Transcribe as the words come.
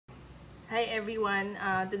Hi everyone,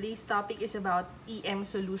 today's topic is about EM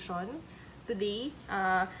solution. Today,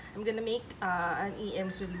 I'm gonna make an EM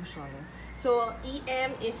solution. So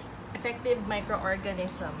EM is effective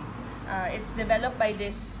microorganism. It's developed by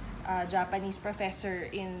this Japanese professor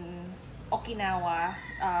in Okinawa,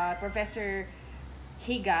 Professor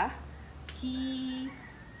Higa. He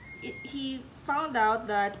found out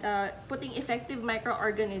that putting effective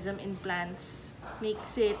microorganism in plants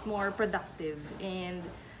makes it more productive, and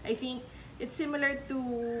I think it's similar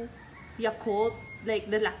to Yakult, like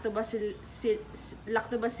the lactobacilli.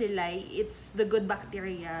 It's the good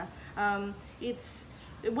bacteria. It's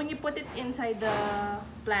when you put it inside the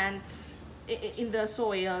plants in the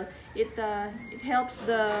soil, it helps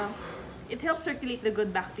circulate the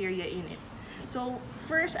good bacteria in it. So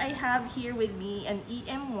first, I have here with me an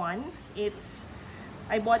EM1.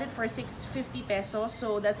 I bought it for 650 pesos,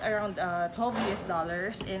 so that's around $12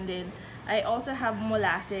 US. And then I also have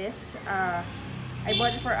molasses. I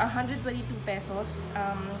bought it for 122 pesos.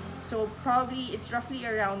 So probably it's roughly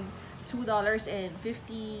around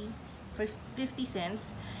 $2.50.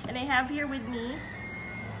 And I have here with me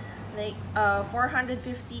like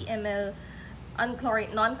 450 ml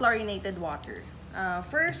non-chlorinated water.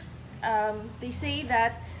 First, they say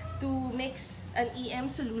that to mix an EM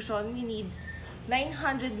solution, we need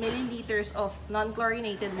 900 milliliters of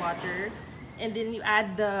non-chlorinated water, and then you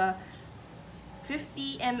add the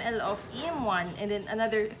 50 ml of EM1 and then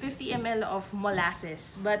another 50 ml of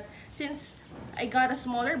molasses. But since I got a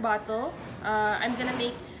smaller bottle, I'm gonna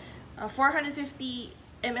make 450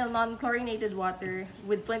 ml non-chlorinated water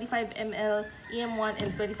with 25 ml EM1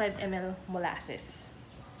 and 25 ml molasses.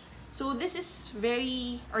 So this is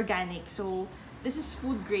very organic. So this is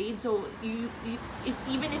food grade. So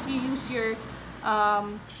even if you use your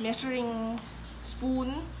measuring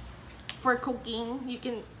spoon for cooking, you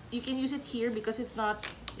can use it here because it's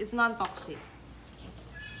non-toxic.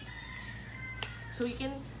 So you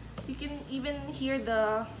can even hear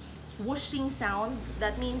the whooshing sound.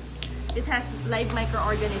 That means it has live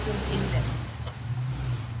microorganisms in them.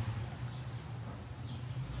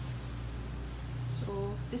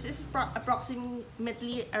 So this is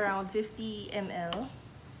approximately around 50 ml.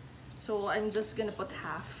 So I'm just gonna put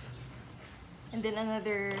half, and then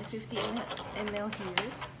another 50 ml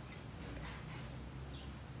here.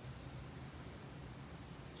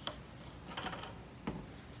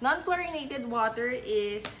 Non-chlorinated water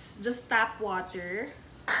is just tap water.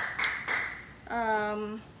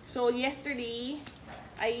 So yesterday,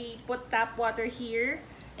 I put tap water here,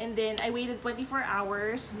 and then I waited 24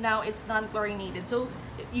 hours. Now it's non-chlorinated. So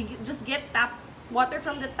you just get tap water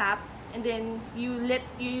from the tap, and then you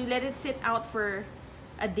let it sit out for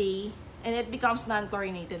a day, and it becomes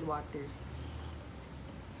non-chlorinated water.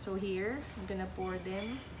 So here, I'm gonna pour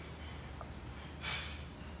them.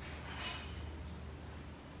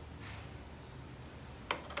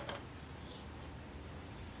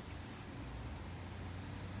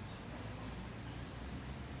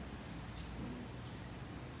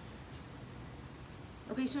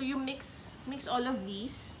 Okay, so you mix all of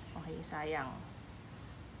these. Okay, sayang. I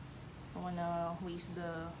don't wanna waste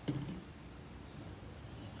the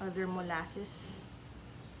other molasses.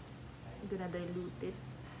 I'm gonna dilute it.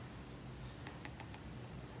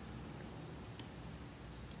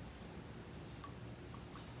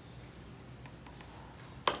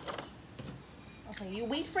 Okay, you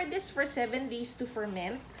wait for this for 7 days to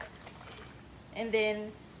ferment. And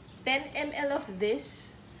then 10 ml of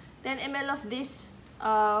this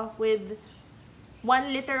with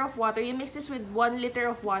 1 liter of water. You mix this with 1 liter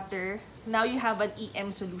of water. Now you have an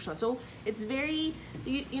EM solution. So it's very,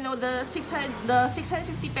 you know, the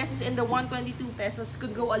 650 pesos and the 122 pesos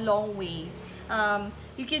could go a long way.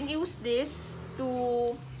 You can use this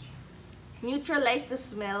to neutralize the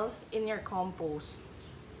smell in your compost.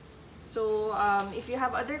 So if you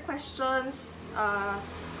have other questions,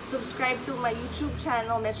 subscribe to my YouTube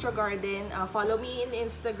channel, Metro Garden. Follow me in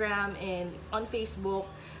Instagram and on Facebook.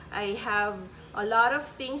 I have a lot of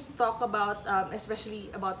things to talk about, especially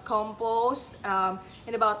about compost, and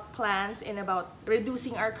about plants, and about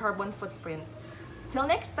reducing our carbon footprint. Till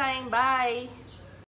next time, bye!